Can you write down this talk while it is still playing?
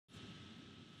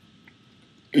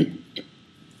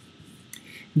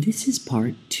This is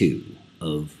part 2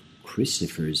 of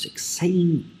Christopher's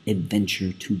exciting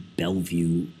adventure to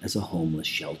Bellevue as a homeless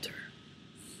shelter.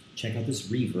 Check out this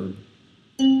reverb.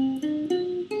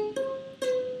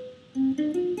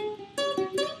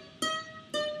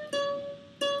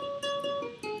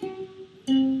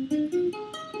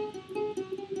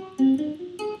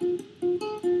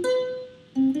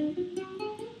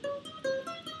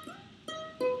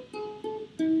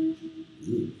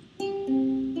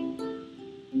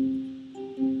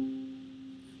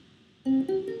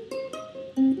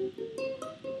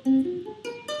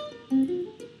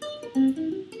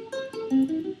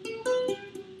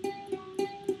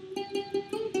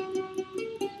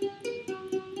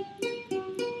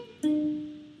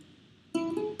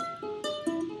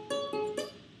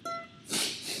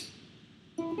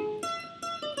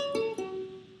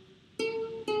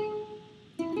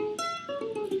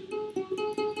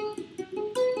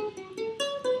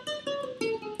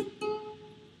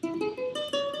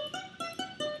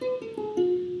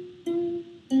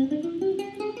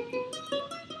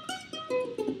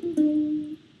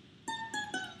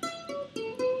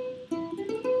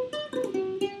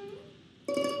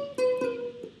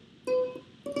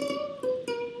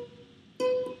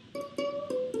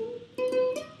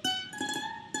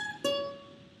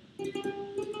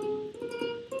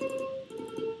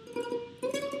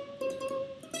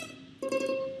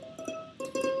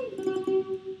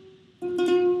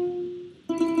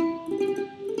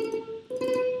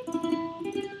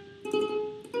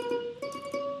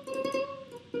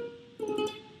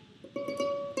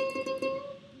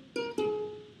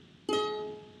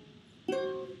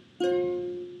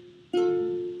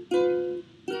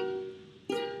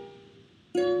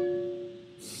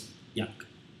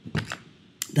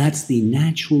 That's the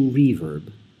natural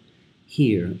reverb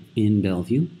here in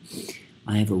Bellevue.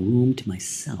 I have a room to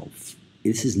myself.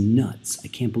 This is nuts. I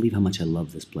can't believe how much I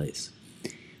love this place.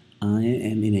 I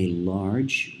am in a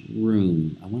large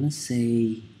room. I want to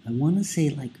say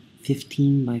like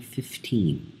 15 by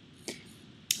 15.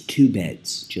 2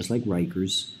 beds, just like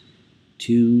Riker's.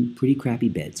 2 pretty crappy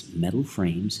beds, metal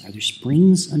frames. Are there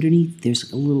springs underneath?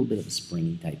 There's a little bit of a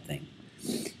springy type thing.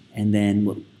 And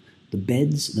then the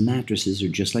beds, the mattresses are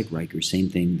just like Riker's, same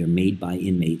thing. They're made by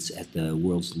inmates at the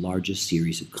world's largest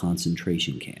series of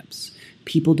concentration camps.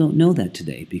 People don't know that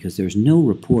today because there's no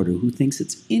reporter who thinks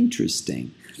it's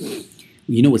interesting.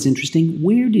 You know what's interesting?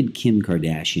 Where did Kim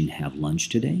Kardashian have lunch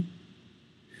today?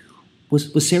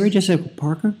 Was Sarah Jessica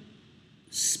Parker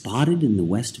spotted in the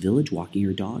West Village walking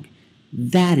her dog?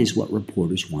 That is what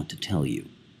reporters want to tell you.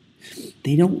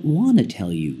 They don't want to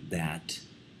tell you that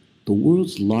the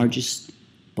world's largest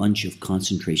bunch of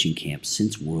concentration camps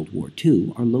since World War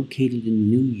II are located in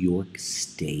New York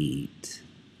State.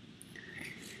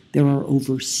 There are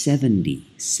over 70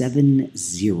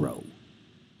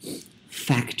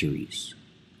 factories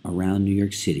around New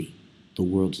York City, the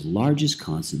world's largest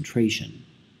concentration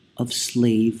of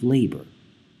slave labor,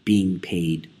 being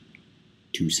paid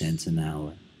 2 cents an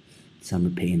hour. Some are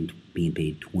being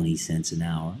paid 20 cents an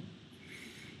hour.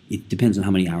 It depends on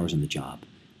how many hours on the job.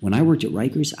 When I worked at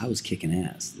Riker's, I was kicking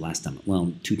ass last time.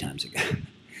 Well, 2 times ago.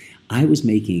 I was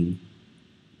making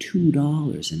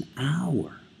 $2 an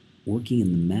hour working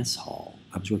in the mess hall.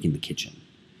 I was working in the kitchen.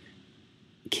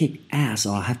 Kick ass.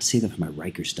 Oh, I'll have to say that for my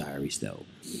Riker's diaries, though.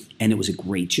 And it was a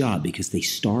great job because they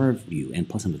starved you, and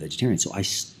plus I'm a vegetarian, so I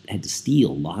had to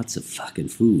steal lots of fucking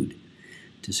food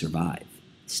to survive.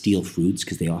 Steal fruits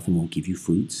because they often won't give you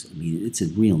fruits. I mean, it's a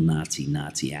real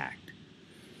Nazi act.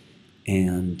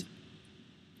 And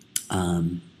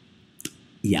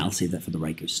yeah, I'll save that for the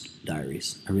Riker's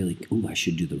diaries. I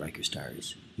should do the Riker's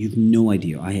diaries. You have no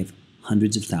idea. I have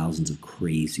hundreds of thousands of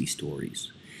crazy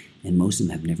stories, and most of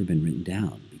them have never been written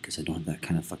down because I don't have that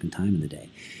kind of fucking time in the day.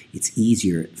 It's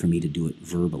easier for me to do it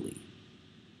verbally.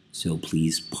 So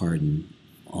please pardon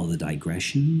all the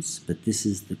digressions, but this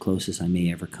is the closest I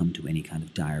may ever come to any kind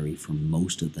of diary for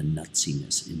most of the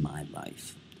nutsiness in my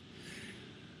life.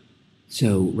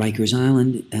 So, Rikers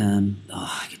Island,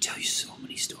 I could tell you so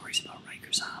many stories about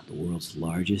Rikers Island. The world's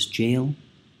largest jail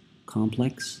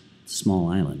complex. It's a small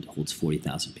island, holds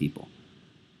 40,000 people.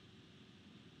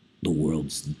 The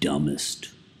world's dumbest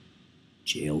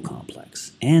jail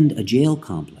complex. And a jail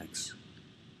complex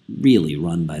really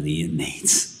run by the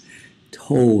inmates.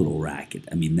 Total racket.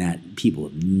 I mean, people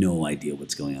have no idea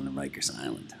what's going on Rikers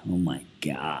Island. Oh my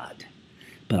God.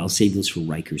 But I'll save those for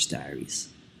Rikers Diaries.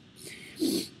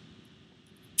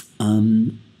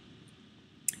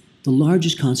 The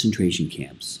largest concentration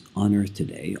camps on Earth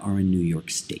today are in New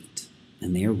York State,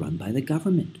 and they are run by the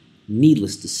government.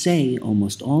 Needless to say,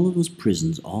 almost all of those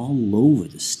prisons all over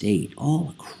the state, all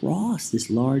across this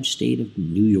large state of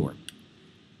New York,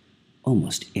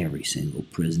 almost every single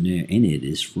prisoner in it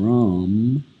is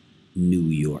from New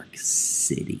York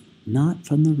City, not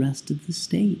from the rest of the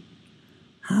state.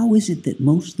 How is it that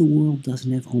most of the world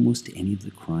doesn't have almost any of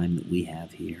the crime that we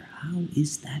have here? How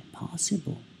is that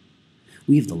possible?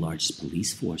 We have the largest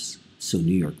police force, so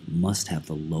New York must have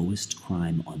the lowest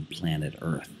crime on planet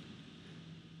Earth.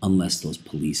 Unless those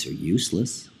police are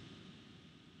useless.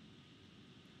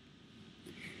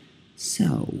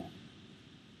 So,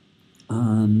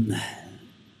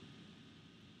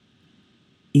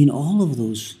 in all of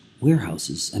those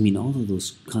warehouses, all of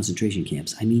those concentration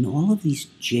camps, all of these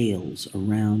jails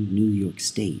around New York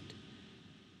State,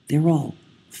 they're all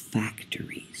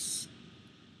factories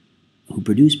who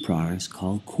produce products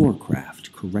called core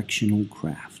craft, correctional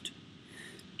craft.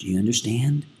 Do you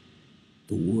understand?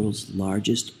 The world's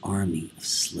largest army of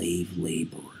slave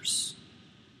laborers.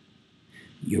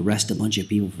 You arrest a bunch of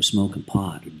people for smoking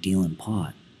pot or dealing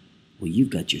pot. Well, you've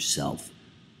got yourself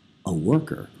a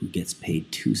worker who gets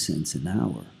paid 2 cents an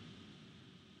hour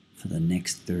for the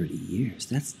next 30 years.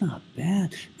 That's not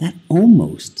bad. That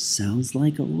almost sounds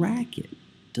like a racket,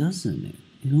 doesn't it?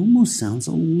 It almost sounds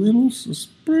a little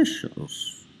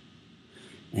suspicious.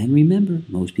 And remember,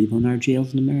 most people in our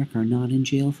jails in America are not in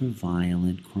jail for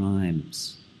violent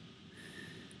crimes.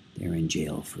 They're in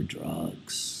jail for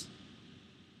drugs.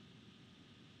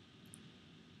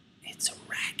 It's a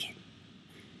racket.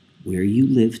 Where you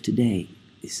live today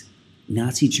is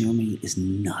Nazi Germany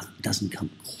doesn't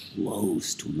come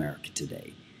close to America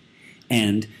today.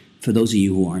 And for those of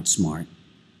you who aren't smart,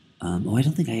 I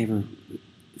don't think I ever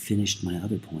finished my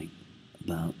other point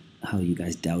about how you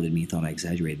guys doubted me, thought I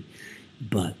exaggerated.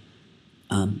 But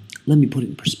let me put it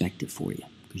in perspective for you.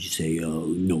 Because you say, oh,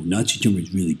 no, Nazi Germany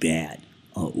is really bad.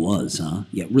 Oh, it was, huh?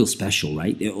 Yeah, real special,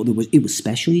 right? It was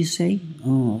special, you say?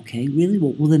 Oh, okay, really?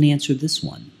 Well, then answer this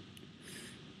one.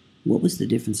 What was the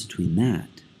difference between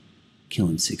that,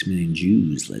 killing 6 million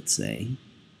Jews, let's say,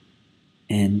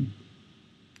 and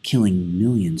killing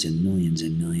millions and millions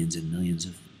and millions and millions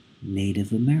of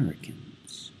Native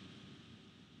Americans?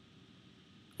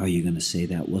 Are you going to say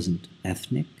that wasn't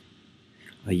ethnic?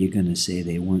 Are you going to say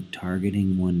they weren't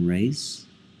targeting one race?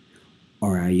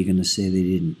 Or are you going to say they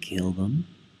didn't kill them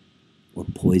or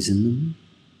poison them?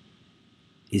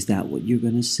 Is that what you're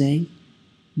going to say?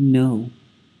 No,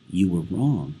 you were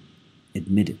wrong.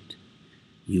 Admit it.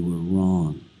 You were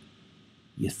wrong.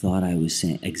 You thought I was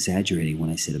exaggerating when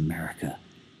I said America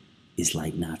is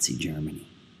like Nazi Germany.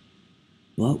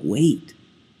 But wait,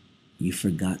 you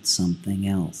forgot something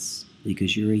else.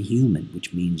 Because you're a human,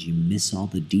 which means you miss all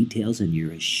the details and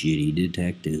you're a shitty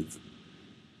detective.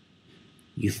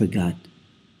 You forgot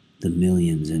the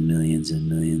millions and millions and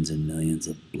millions and millions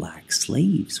of black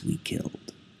slaves we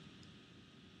killed.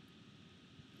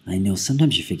 I know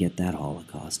sometimes you forget that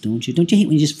Holocaust, don't you? Don't you hate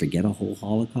when you just forget a whole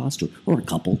Holocaust or a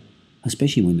couple,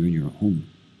 especially when they're in your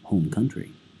home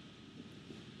country?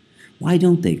 Why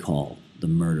don't they call the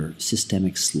murder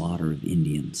systemic slaughter of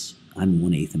Indians? I'm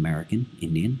 1/8 American,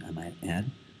 Indian, I might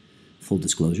add. Full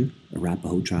disclosure,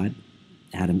 Arapaho tribe.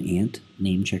 Adam Ant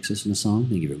name checks us in the song.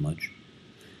 Thank you very much.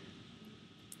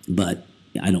 But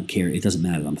I don't care. It doesn't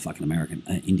matter that I'm a fucking American,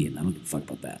 Indian. I don't give a fuck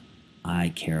about that. I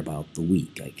care about the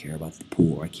weak. I care about the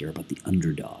poor. I care about the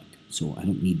underdog. So I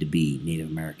don't need to be Native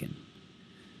American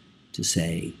to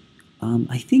say,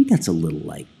 I think that's a little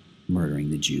like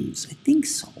murdering the Jews. I think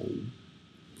so.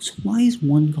 So why is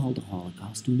one called a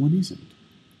Holocaust and one isn't?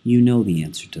 You know the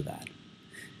answer to that.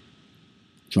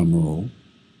 Drum roll.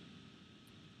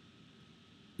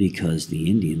 Because the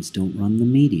Indians don't run the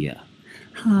media.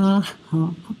 Ha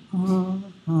ha ha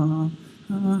ha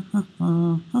ha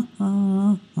ha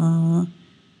ha ha.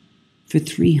 For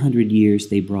 300 years,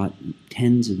 they brought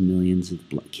tens of millions of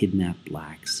kidnapped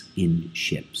blacks in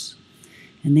ships.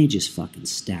 And they just fucking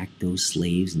stacked those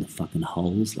slaves in the fucking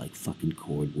hulls like fucking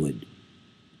cordwood. Do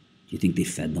you think they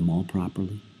fed them all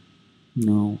properly?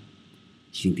 No.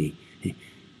 Do you think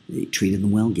they treated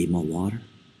them well, gave them all water?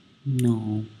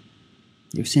 No.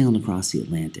 They're sailing across the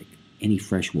Atlantic. Any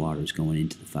fresh water is going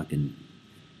into the fucking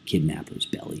kidnappers'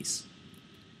 bellies.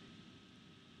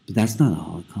 But that's not a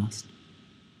Holocaust.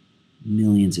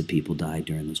 Millions of people died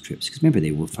during those trips. Because remember,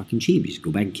 they were fucking cheap. You just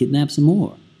go back and kidnap some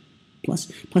more.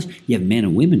 Plus, you have men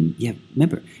and women.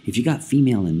 Remember, if you got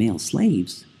female and male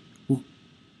slaves, well,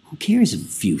 who cares if a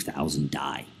few thousand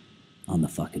die on the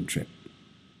fucking trip?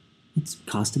 It's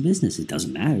cost of business. It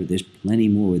doesn't matter. There's plenty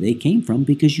more where they came from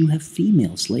because you have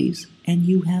female slaves and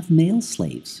you have male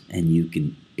slaves. And you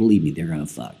can, believe me, they're going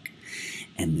to fuck.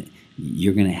 And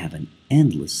you're going to have an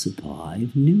endless supply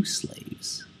of new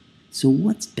slaves. So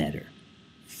what's better?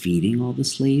 Feeding all the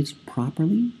slaves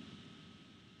properly?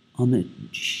 When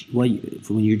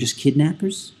you're just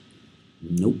kidnappers?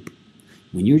 Nope.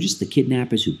 When you're just the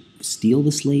kidnappers who steal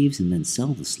the slaves and then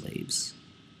sell the slaves,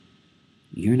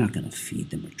 you're not going to feed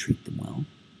them or treat them well.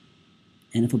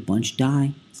 And if a bunch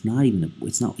die, it's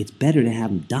better to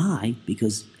have them die,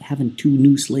 because having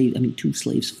two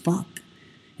slaves fuck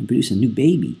and produce a new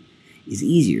baby is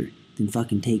easier than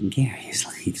fucking taking care of your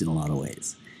slaves in a lot of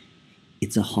ways.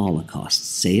 It's a holocaust.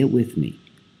 Say it with me.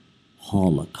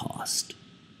 Holocaust.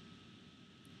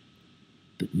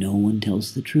 But no one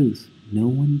tells the truth. No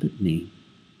one but me.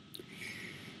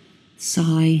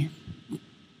 Sigh.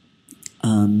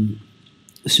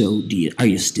 So are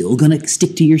you still going to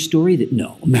stick to your story that,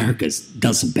 no, America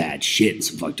does some bad shit and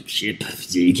some fucked up shit.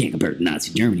 You can't compare it to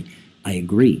Nazi Germany. I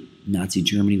agree. Nazi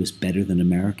Germany was better than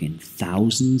America in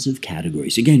thousands of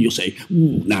categories. Again, you'll say,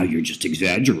 now you're just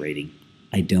exaggerating.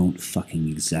 I don't fucking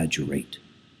exaggerate.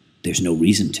 There's no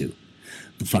reason to.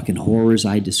 The fucking horrors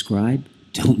I describe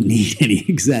don't need any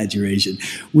exaggeration.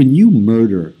 When you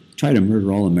try to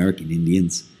murder all American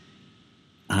Indians,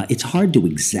 it's hard to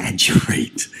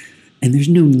exaggerate. And there's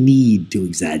no need to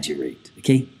exaggerate,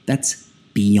 okay? That's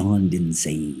beyond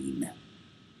insane.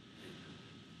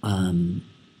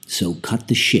 So cut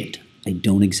the shit. I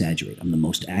don't exaggerate. I'm the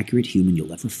most accurate human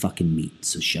you'll ever fucking meet.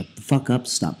 So shut the fuck up,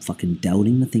 stop fucking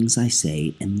doubting the things I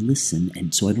say, and listen,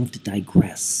 and so I don't have to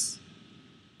digress.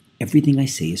 Everything I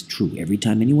say is true. Every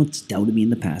time anyone's doubted me in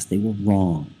the past, they were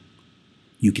wrong.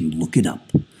 You can look it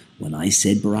up. When I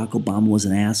said Barack Obama was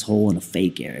an asshole and a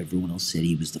fake, everyone else said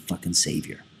he was the fucking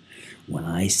savior. When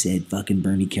I said fucking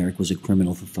Bernie Kerik was a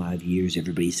criminal for 5 years,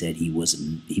 everybody said he was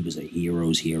a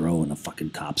hero's hero and a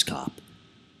fucking cop's cop.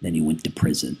 Then he went to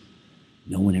prison.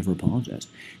 No one ever apologized.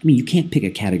 I mean, you can't pick a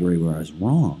category where I was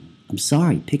wrong. I'm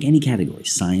sorry. Pick any category.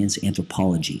 Science,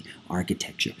 anthropology,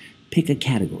 architecture. Pick a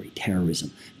category.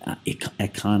 Terrorism,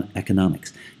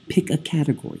 economics. Pick a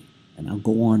category, and I'll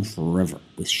go on forever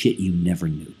with shit you never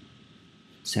knew.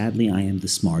 Sadly, I am the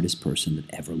smartest person that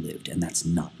ever lived, and that's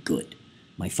not good.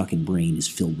 My fucking brain is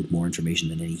filled with more information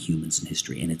than any humans in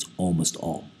history, and it's almost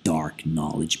all dark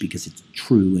knowledge because it's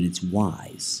true and it's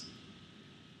wise.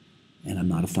 And I'm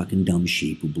not a fucking dumb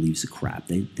sheep who believes the crap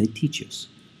they teach us.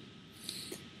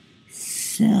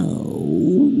 So,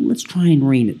 let's try and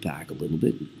rein it back a little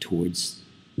bit towards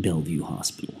Bellevue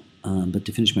Hospital. But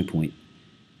to finish my point,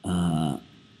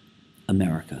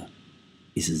 America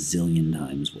is a zillion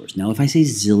times worse. Now, if I say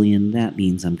zillion, that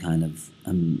means I'm trying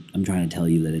to tell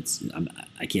you that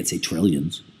I can't say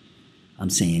trillions. I'm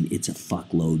saying it's a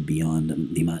fuckload beyond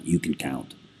the amount you can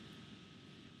count.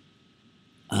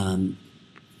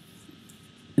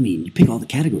 I mean, you pick all the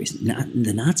categories.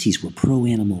 The Nazis were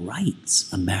pro-animal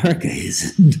rights. America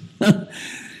isn't. I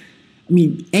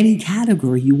mean, any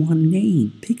category you want to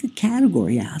name. Pick a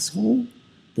category, asshole.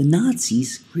 The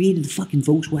Nazis created the fucking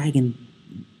Volkswagen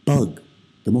Bug,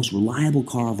 the most reliable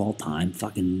car of all time,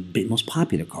 fucking most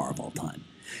popular car of all time,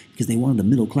 because they wanted the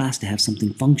middle class to have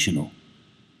something functional.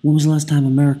 When was the last time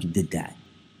America did that?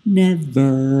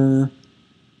 Never.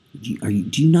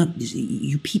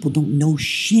 You people don't know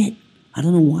shit. I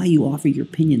don't know why you offer your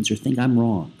opinions or think I'm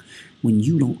wrong when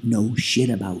you don't know shit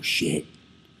about shit.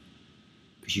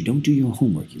 Because you don't do your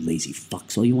homework, you lazy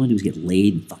fucks. All you want to do is get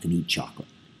laid and fucking eat chocolate.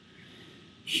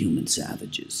 Human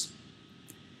savages.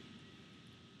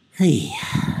 Hey.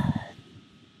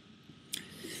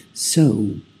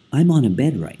 So, I'm on a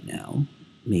bed right now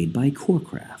made by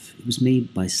Corecraft. It was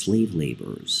made by slave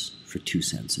laborers for 2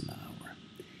 cents an hour.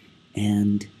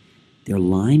 And they're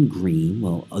lime green,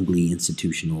 well, ugly,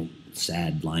 institutional,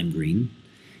 sad lime green.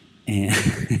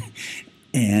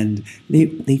 And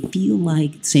they feel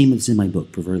like, same as in my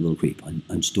book, Perverted Little Creep,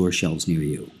 on store shelves near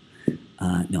you.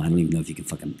 No, I don't even know if you can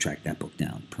fucking track that book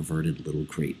down. Perverted Little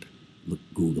Creep.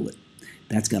 Google it.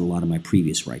 That's got a lot of my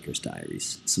previous Riker's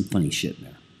diaries. Some funny shit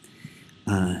in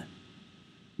there.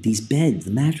 These beds,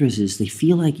 the mattresses, they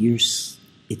feel like it's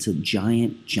a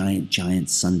giant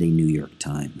Sunday New York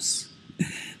Times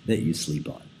that you sleep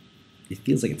on. It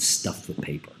feels like it's stuffed with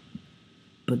paper.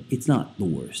 But it's not the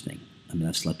worst thing. I mean,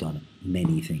 I've slept on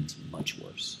many things much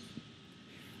worse.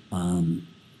 The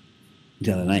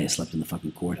other night I slept in the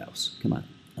fucking courthouse. Come on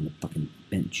the fucking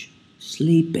bench.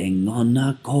 Sleeping on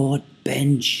the court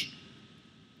bench.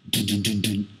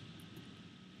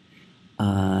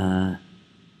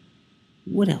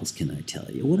 What else can I tell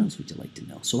you? What else would you like to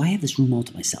know? So I have this room all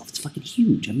to myself. It's fucking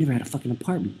huge. I've never had a fucking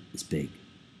apartment this big.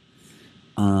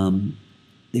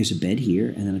 There's a bed here,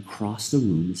 and then across the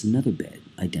room is another bed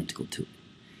identical to it.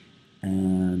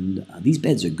 And these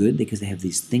beds are good because they have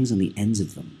these things on the ends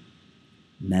of them,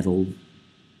 metal,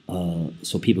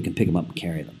 so people can pick them up and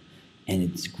carry them. And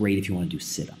it's great if you want to do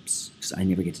sit-ups, because I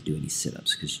never get to do any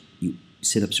sit-ups, because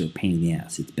sit-ups are a pain in the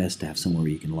ass. It's best to have somewhere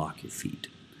where you can lock your feet.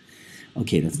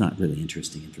 Okay, that's not really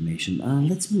interesting information.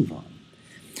 Let's move on.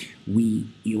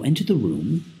 You enter the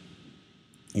room,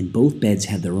 and both beds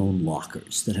have their own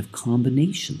lockers that have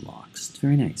combination locks. It's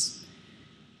very nice.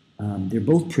 They're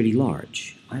both pretty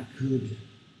large. I could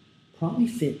probably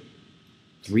fit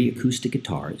 3 acoustic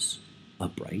guitars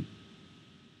upright,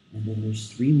 and then there's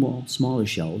 3 more smaller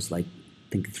shelves, like I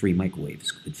think 3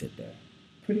 microwaves could fit there.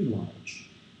 Pretty large.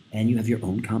 And you have your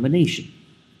own combination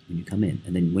when you come in.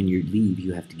 And then when you leave,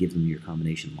 you have to give them your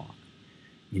combination lock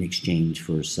in exchange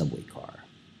for a subway car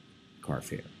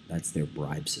fare. That's their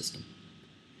bribe system.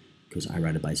 Because I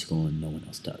ride a bicycle and no one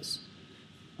else does.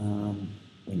 When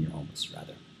you're homeless,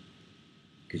 rather.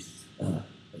 Because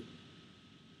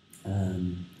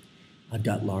I've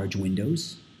got large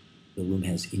windows. The room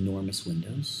has enormous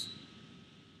windows.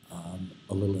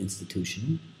 A little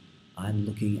institutional. I'm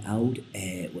looking out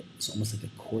at what's almost like a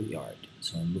courtyard.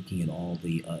 So I'm looking at all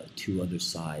the 2 other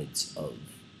sides of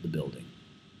the building.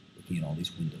 Looking at all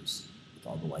these windows with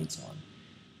all the lights on.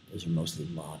 Those are mostly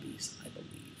lobbies, I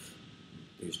believe.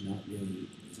 There's only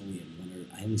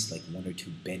I only see like 1 or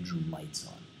 2 bedroom lights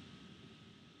on.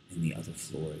 And the other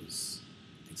floors,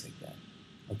 things like that.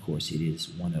 Of course, it's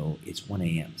 1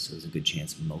 a.m., so there's a good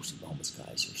chance most of the homeless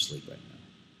guys are asleep right now.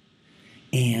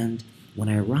 And when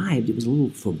I arrived, it was a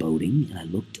little foreboding, and I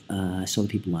looked, I saw the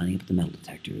people lining up at the metal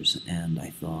detectors, and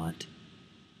I thought,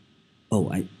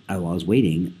 while I was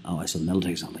waiting, I saw the metal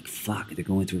detectors, and I'm like, fuck, they're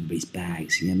going through everybody's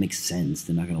bags. Yeah, that makes sense.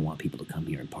 They're not going to want people to come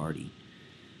here and party.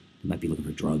 They might be looking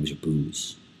for drugs or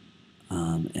booze.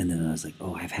 And then I was like,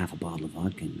 I have half a bottle of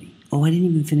vodka in me. I didn't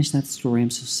even finish that story. I'm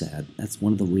so sad. That's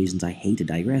one of the reasons I hate to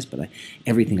digress, but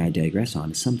everything I digress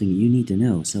on is something you need to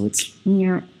know. So it's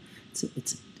a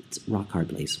rock hard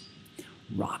place.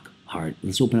 Rock hard.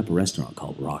 Let's open up a restaurant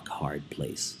called Rock Hard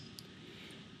Place.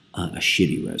 A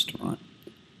shitty restaurant.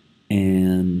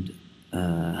 And,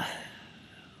 what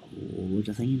was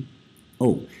I saying?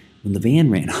 When the van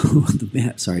ran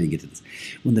sorry to get to this.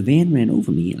 When the van ran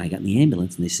over me and I got in the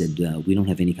ambulance and they said, we don't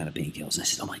have any kind of painkillers. I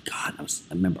said, oh my God. I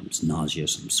remember I'm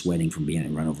nauseous. I'm sweating from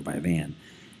being run over by a van.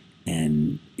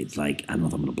 And it's like, I don't know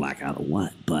if I'm going to black out or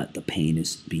what, but the pain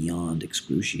is beyond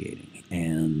excruciating.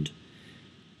 And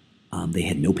they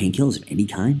had no painkillers of any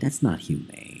kind. That's not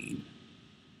humane.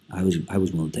 I was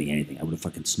willing to take anything. I would have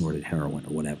fucking snorted heroin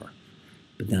or whatever.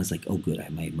 But then I was like, good, I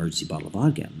have my emergency bottle of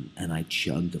vodka. And I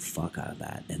chugged the fuck out of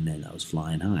that. And then I was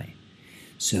flying high.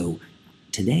 So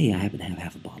today I happen to have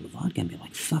half a bottle of vodka. I'm being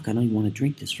like, fuck, I don't even want to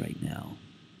drink this right now.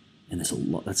 And that's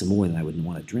more than I would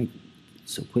want to drink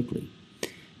so quickly.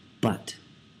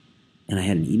 And I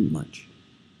hadn't eaten much.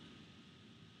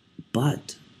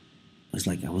 But I was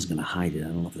like, I wasn't going to hide it. I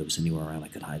don't know if there was anywhere around I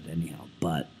could hide it anyhow.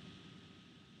 But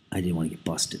I didn't want to get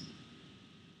busted.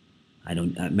 I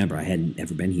remember I hadn't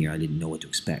ever been here. I didn't know what to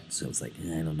expect. So it's like,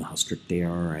 I don't know how strict they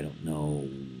are. I don't know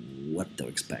what to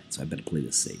expect. So I better play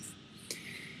this safe.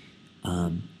 I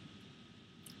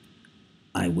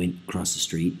went across the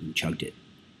street and chugged it.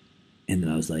 And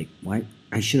then I was like, why?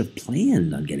 I should have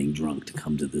planned on getting drunk to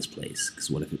come to this place.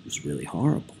 Because what if it was really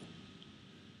horrible?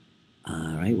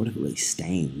 Right? What if it really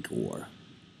stank? Or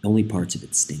only parts of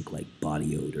it stink, like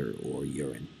body odor or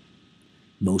urine.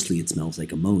 Mostly it smells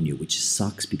like ammonia, which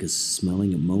sucks because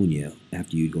smelling ammonia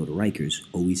after you go to Rikers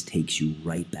always takes you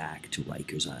right back to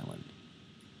Rikers Island.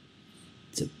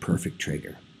 It's a perfect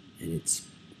trigger, and it's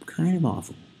kind of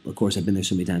awful. Of course, I've been there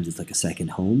so many times, it's like a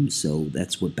second home, so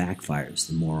that's what backfires.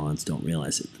 The morons don't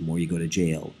realize it. The more you go to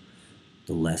jail,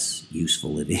 the less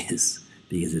useful it is,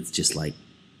 because it's just like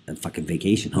a fucking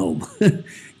vacation home.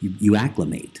 you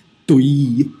acclimate.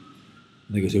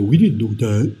 Like I said, we didn't know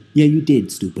that. Yeah, you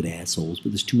did, stupid assholes,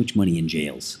 but there's too much money in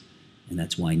jails. And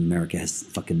that's why America has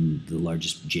fucking the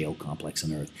largest jail complex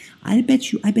on earth. I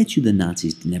bet you the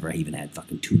Nazis never even had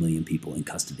fucking 2 million people in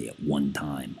custody at one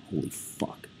time. Holy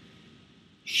fuck.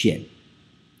 Shit.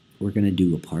 We're going to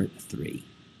do a part 3.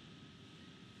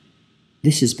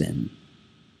 This has been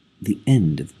the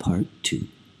end of part 2.